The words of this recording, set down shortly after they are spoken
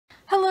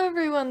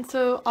everyone,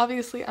 so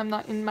obviously I'm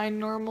not in my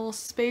normal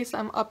space.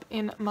 I'm up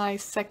in my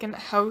second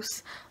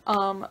house,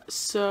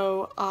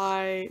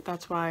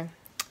 that's why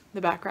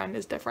the background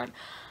is different.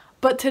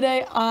 But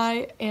today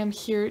I am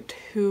here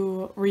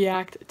to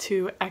react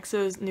to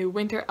EXO's new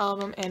winter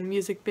album and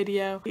music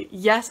video.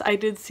 Yes, I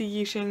did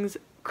see Yixing's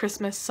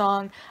Christmas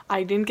song.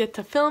 I didn't get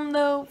to film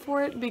though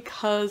for it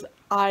because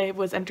I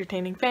was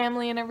entertaining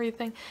family and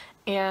everything,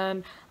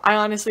 and I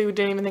honestly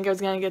didn't even think I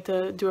was gonna get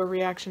to do a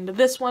reaction to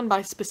this one, but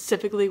I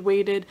specifically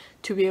waited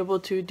to be able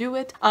to do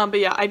it. But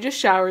yeah, I just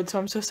showered, so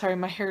I'm so sorry,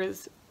 my hair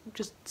is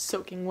just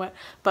soaking wet.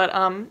 But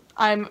I'm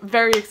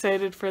very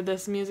excited for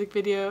this music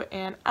video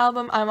and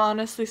album. I'm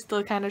honestly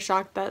still kind of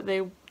shocked that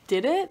they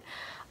did it.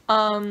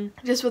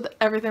 Just with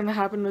everything that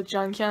happened with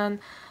Junghyun,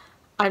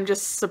 I'm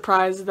just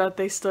surprised that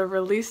they still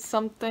released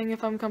something,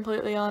 if I'm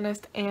completely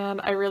honest,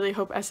 and I really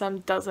hope SM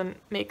doesn't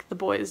make the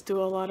boys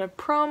do a lot of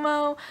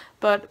promo,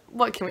 but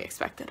what can we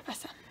expect out of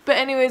SM? But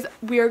anyways,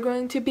 we are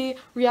going to be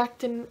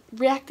reacting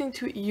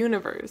to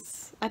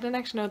Universe. I didn't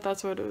actually know if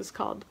that's what it was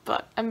called,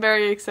 but I'm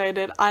very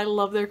excited. I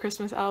love their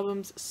Christmas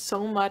albums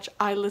so much.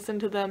 I listen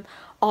to them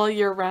all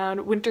year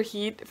round. Winter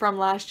Heat from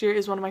last year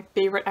is one of my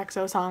favorite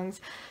EXO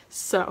songs,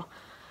 so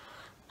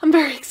I'm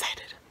very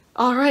excited.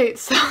 Alright,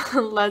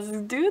 so let's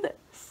do this.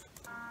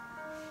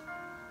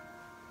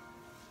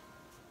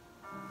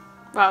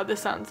 Wow, this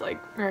sounds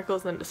like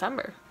Miracles in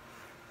December.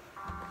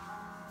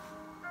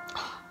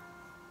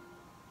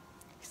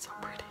 He's so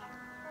pretty.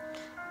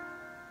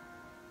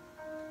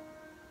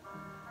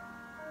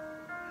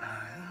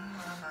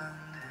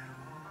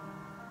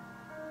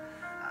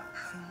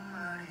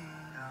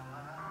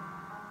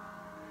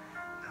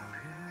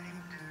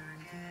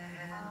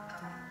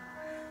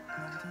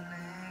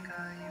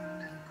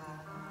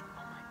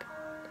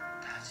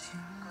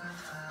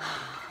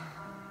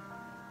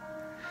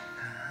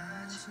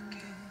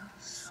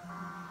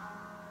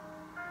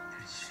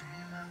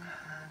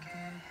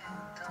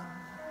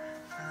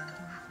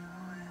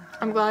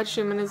 I'm glad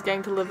Schumann is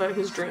getting to live out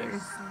his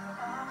dream.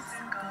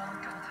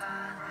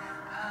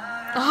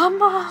 Oh,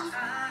 Mom!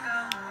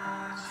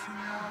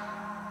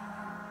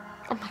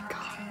 Oh my god.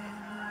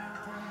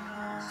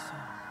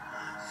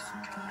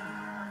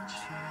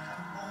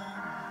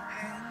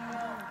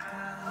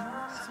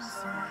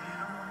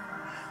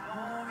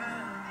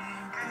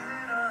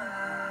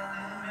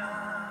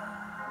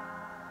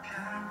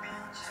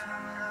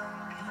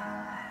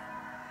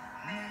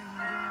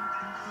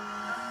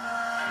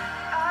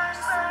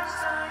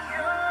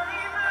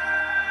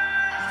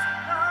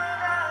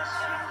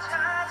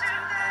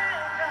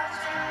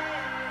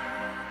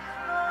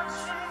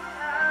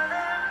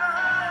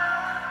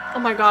 Oh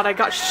my god, I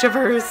got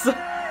shivers.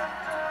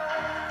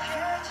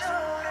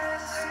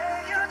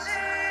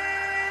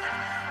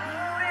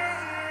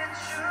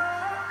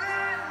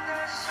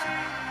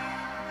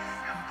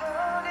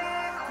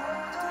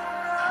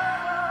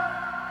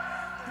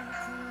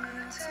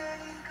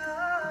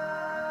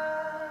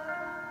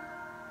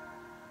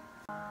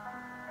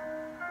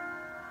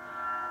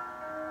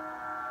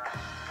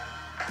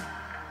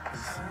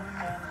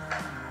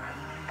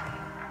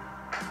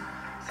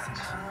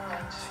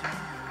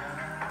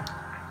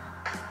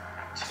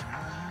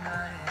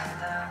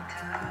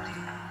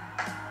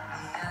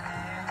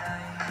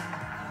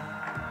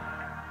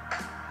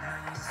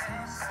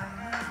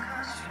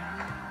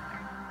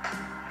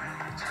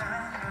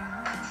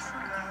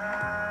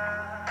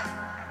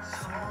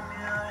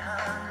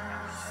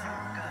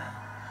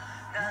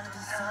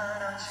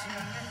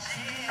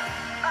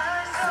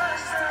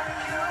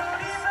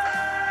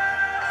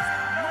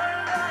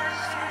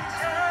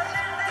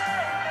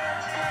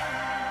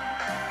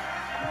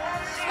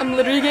 I'm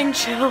literally getting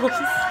chills.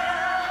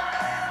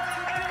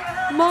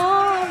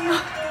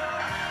 Mom!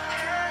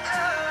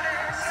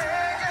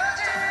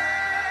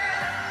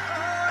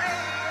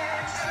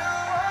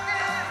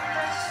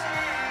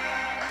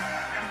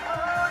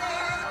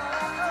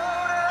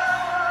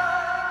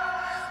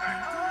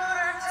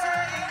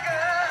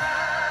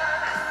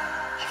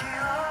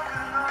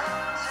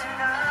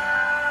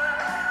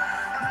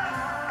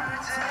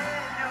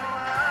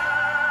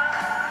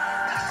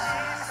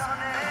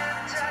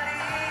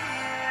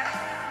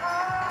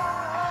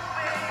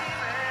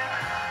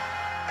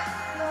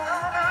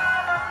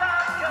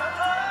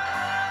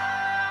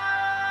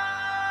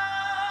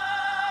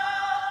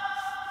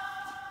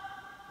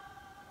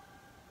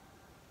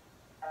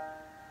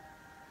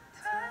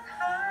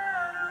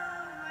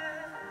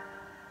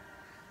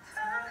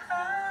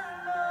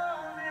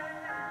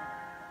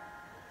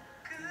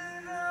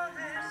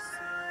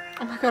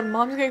 Oh my god,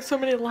 Mom's getting so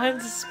many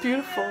lines, it's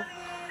beautiful.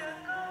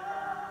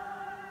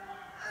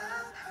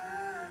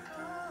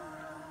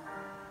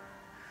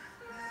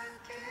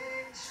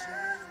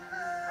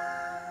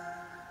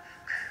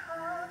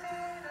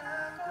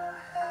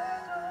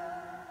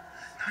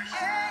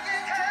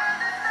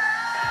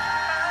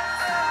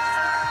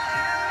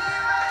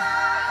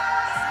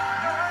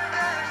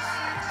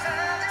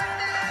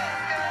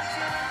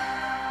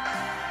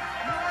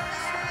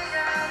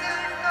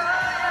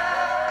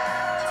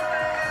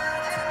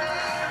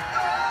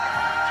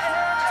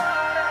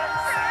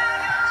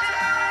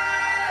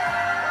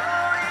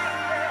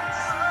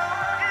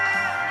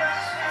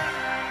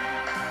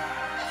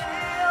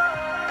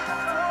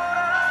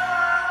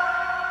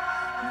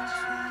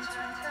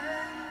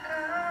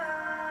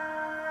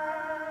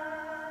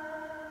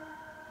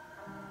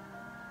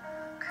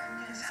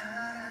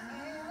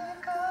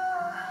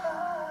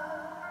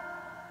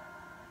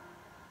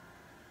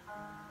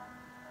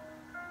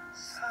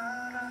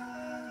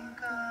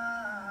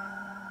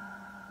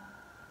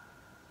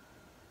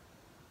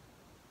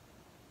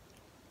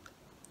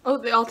 Oh,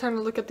 they all turned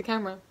to look at the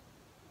camera.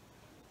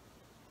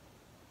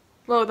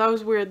 Whoa, that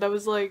was weird. That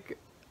was like,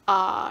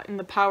 in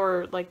the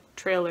Power, like,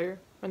 trailer,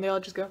 when they all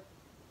just go,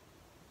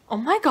 oh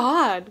my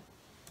god!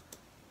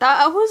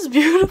 That was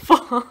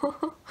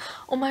beautiful!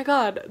 Oh my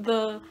god,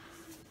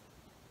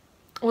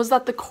 was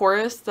that the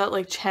chorus that,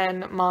 like,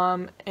 Chen,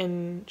 Mom,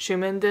 and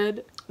Xiumin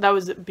did? That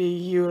was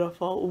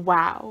beautiful.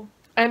 Wow.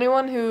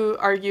 Anyone who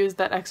argues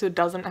that EXO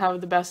doesn't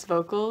have the best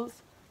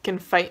vocals can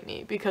fight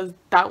me, because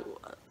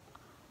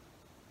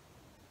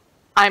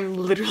I'm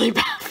literally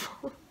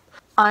baffled.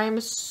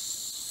 I'm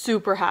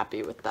super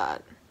happy with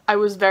that. I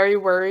was very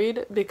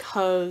worried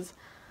because,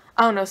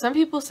 I don't know, some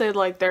people say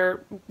like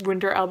their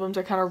winter albums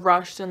are kind of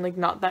rushed and like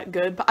not that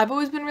good, but I've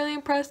always been really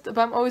impressed, but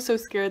I'm always so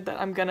scared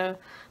that I'm gonna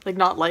like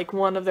not like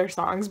one of their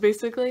songs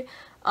basically.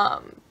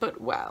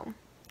 But wow,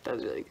 that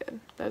was really good.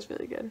 That was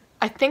really good.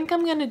 I think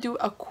I'm gonna do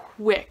a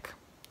quick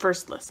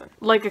first listen,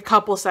 like a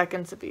couple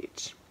seconds of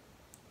each.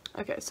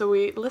 Okay, so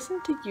we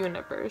listened to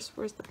Universe.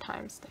 Where's the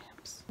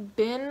timestamps?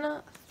 Been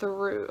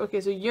Through.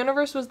 Okay, so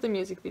Universe was the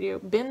music video.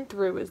 Been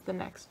Through is the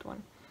next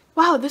one.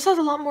 Wow, this has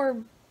a lot more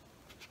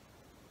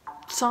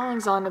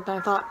songs on it than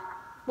I thought.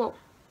 Whoa.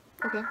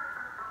 Okay.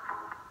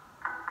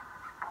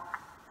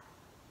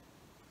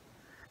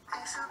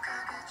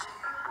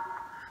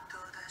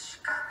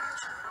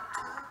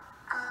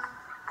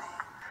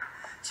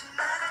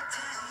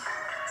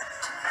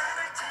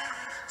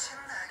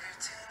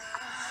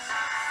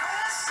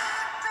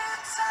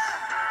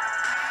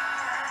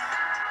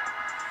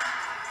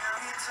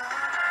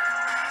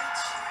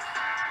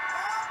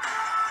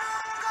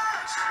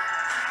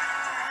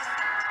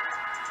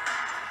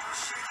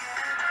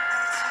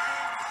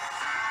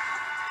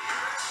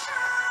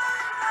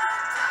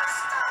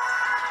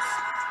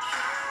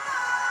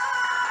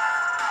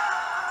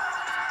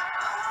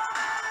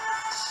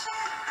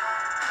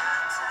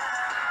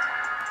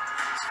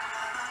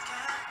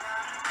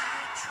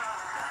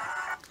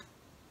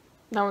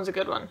 That one's a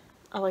good one.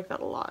 I like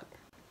that a lot.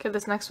 Okay,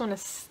 this next one is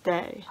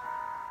Stay.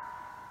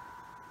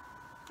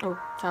 Oh,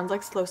 sounds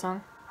like a slow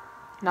song.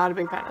 Not a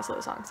big fan of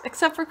slow songs,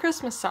 except for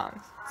Christmas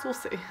songs. So we'll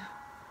see.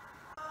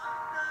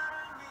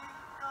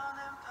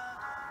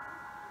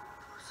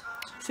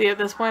 See, at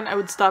this point I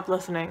would stop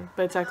listening,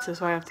 but it's EXO,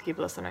 so I have to keep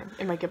listening.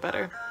 It might get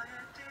better.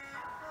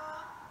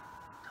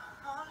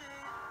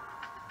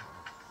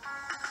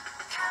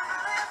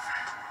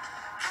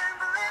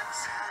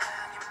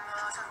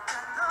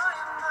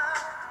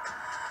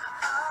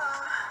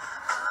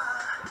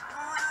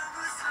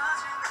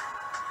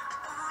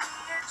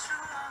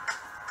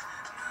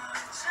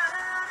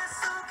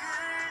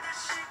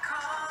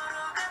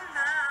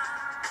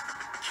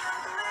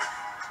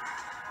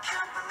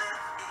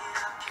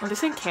 Are they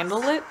saying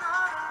candlelit?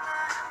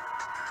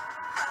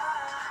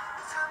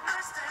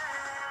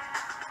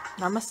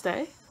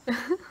 Namaste?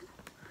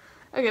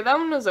 Okay, that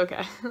one was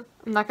okay. I'm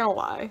not gonna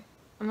lie.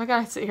 I'm not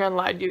gonna sit here and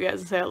lie to you guys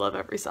and say I love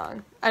every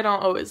song. I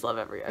don't always love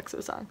every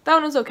EXO song. That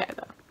one was okay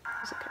though.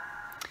 It was okay.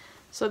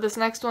 So this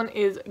next one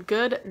is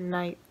Good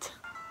Night.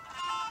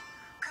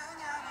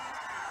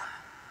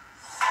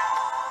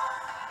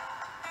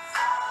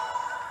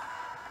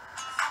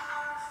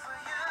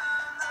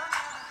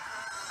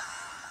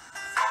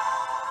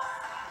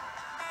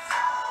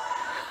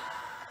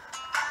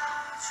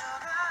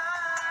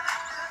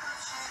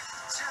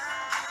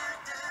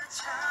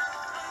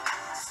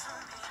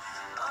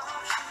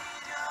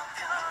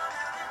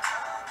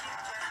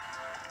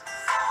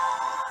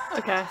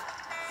 Okay,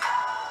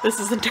 this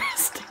is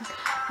interesting.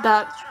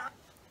 That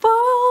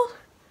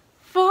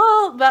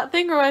fall, that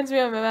thing reminds me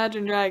of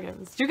Imagine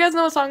Dragons. Do you guys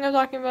know what song I'm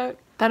talking about?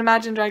 That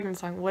Imagine Dragons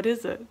song, what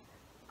is it?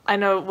 I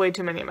know way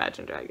too many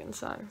Imagine Dragons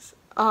songs.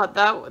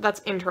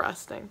 That's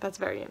interesting. That's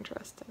very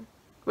interesting.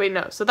 Wait,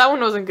 no, so that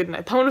one wasn't Good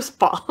Night, that one was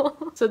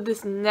Fall. So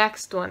this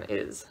next one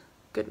is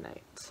Good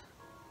Night.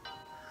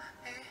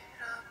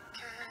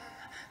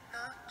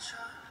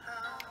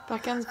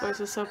 Baekhyun's voice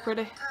is so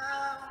pretty.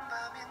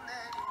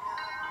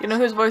 You know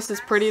whose voice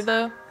is pretty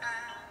though?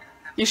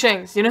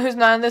 Yixing's. You know who's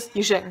not in this?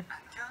 Yixing.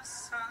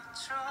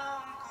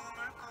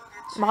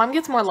 Mom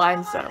gets more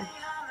lines though,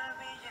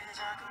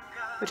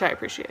 which I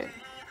appreciate.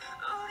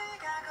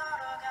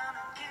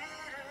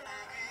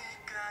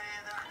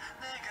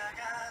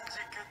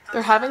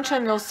 They're having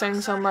Chanyeol sing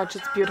so much,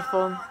 it's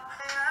beautiful.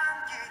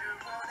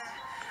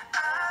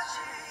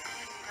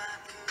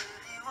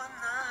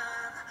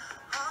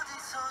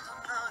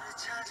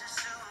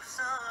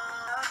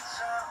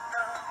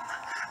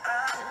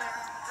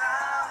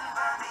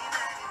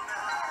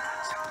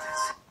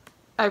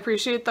 I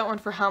appreciate that one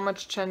for how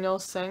much Chanyeol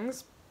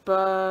sings,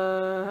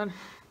 but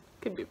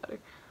could be better.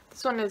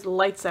 This one is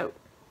Lights Out.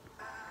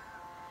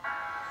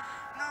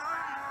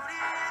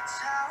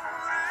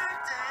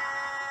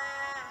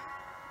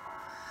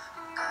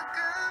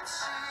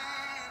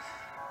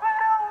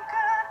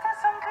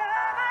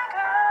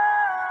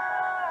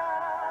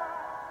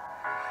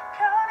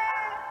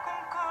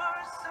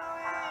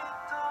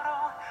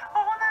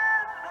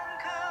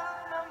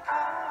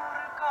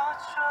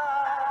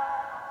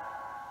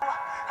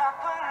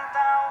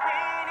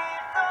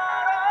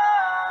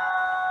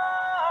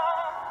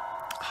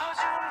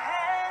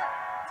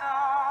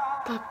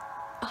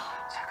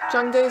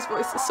 Jungdae's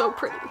voice is so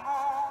pretty.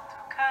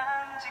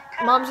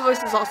 Mom's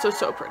voice is also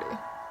so pretty.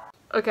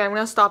 Okay, I'm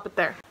gonna stop it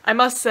there. I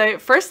must say,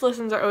 first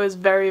listens are always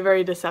very,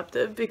 very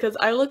deceptive because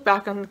I look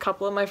back on a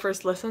couple of my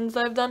first listens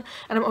that I've done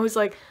and I'm always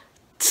like,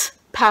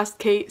 past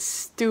Kate,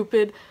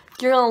 stupid.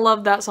 You're gonna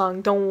love that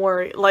song, don't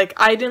worry. Like,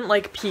 I didn't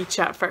like Peach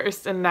at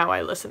first and now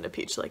I listen to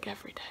Peach like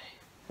every day.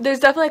 There's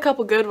definitely a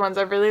couple good ones.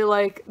 I really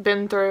like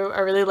Been Through, I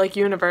really like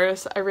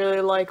Universe, I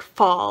really like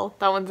Fall.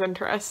 That one's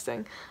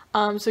interesting.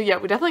 So yeah,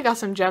 we definitely got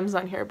some gems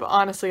on here, but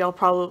honestly I'll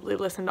probably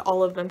listen to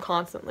all of them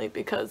constantly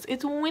because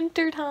it's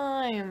winter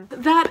time.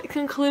 That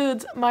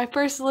concludes my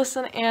first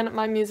listen and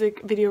my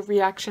music video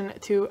reaction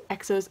to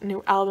EXO's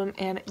new album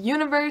and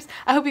Universe.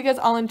 I hope you guys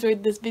all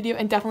enjoyed this video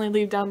and definitely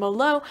leave down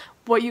below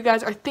what you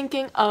guys are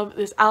thinking of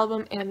this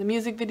album and the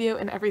music video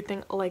and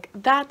everything like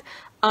that.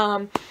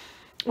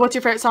 What's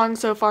your favorite song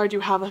so far? Do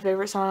you have a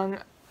favorite song?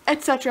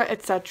 Etc,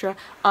 etc.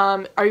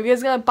 Are you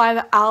guys gonna buy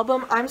the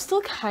album? I'm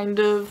still kind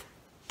of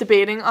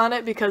debating on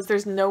it because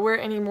there's nowhere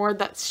anymore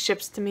that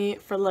ships to me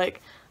for like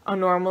a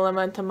normal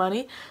amount of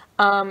money,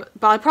 but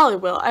I probably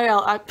will.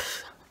 I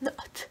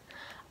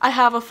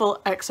have a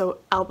full EXO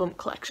album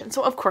collection,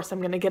 so of course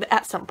I'm gonna get it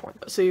at some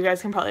point, so you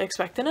guys can probably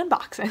expect an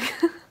unboxing.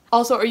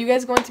 Also, are you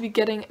guys going to be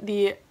getting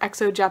the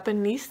EXO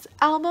Japanese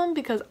album?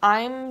 Because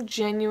I'm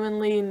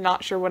genuinely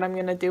not sure what I'm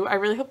gonna do. I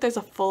really hope there's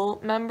a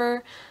full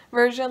member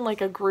version,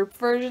 like a group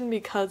version,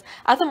 because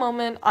at the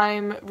moment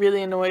I'm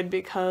really annoyed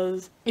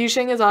because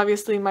Yixing is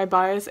obviously my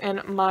bias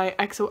and my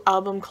EXO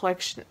album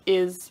collection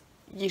is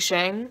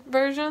Yixing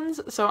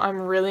versions, so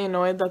I'm really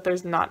annoyed that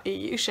there's not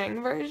a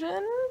Yixing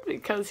version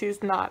because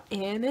he's not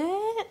in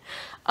it.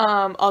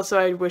 Also,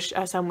 I wish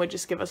SM would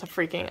just give us a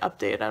freaking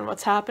update on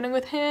what's happening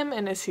with him,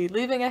 and is he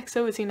leaving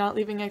EXO, is he not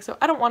leaving EXO?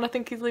 I don't want to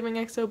think he's leaving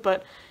EXO,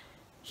 but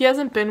he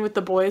hasn't been with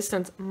the boys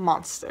since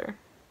Monster.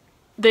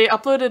 They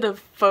uploaded a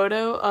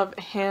photo of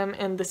him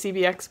and the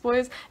CBX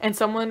boys, and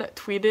someone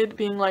tweeted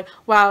being like,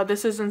 wow,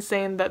 this is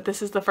insane that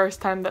this is the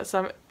first time that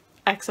some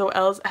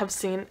EXO-Ls have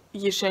seen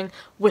Yixing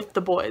with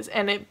the boys,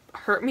 and it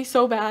hurt me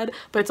so bad,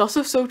 but it's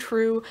also so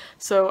true,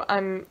 so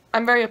I'm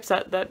very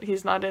upset that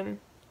he's not in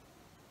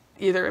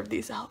either of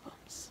these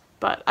albums.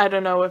 But I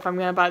don't know if I'm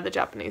gonna buy the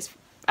Japanese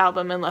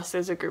album unless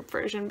there's a group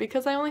version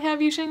because I only have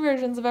Yixing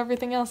versions of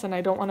everything else and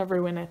I don't want to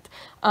ruin it.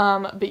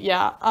 But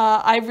yeah,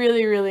 I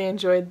really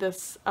enjoyed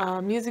this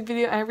music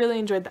video. I really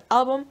enjoyed the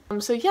album.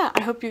 So yeah,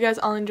 I hope you guys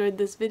all enjoyed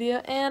this video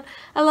and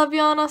I love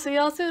y'all and I'll see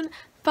y'all soon.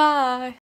 Bye!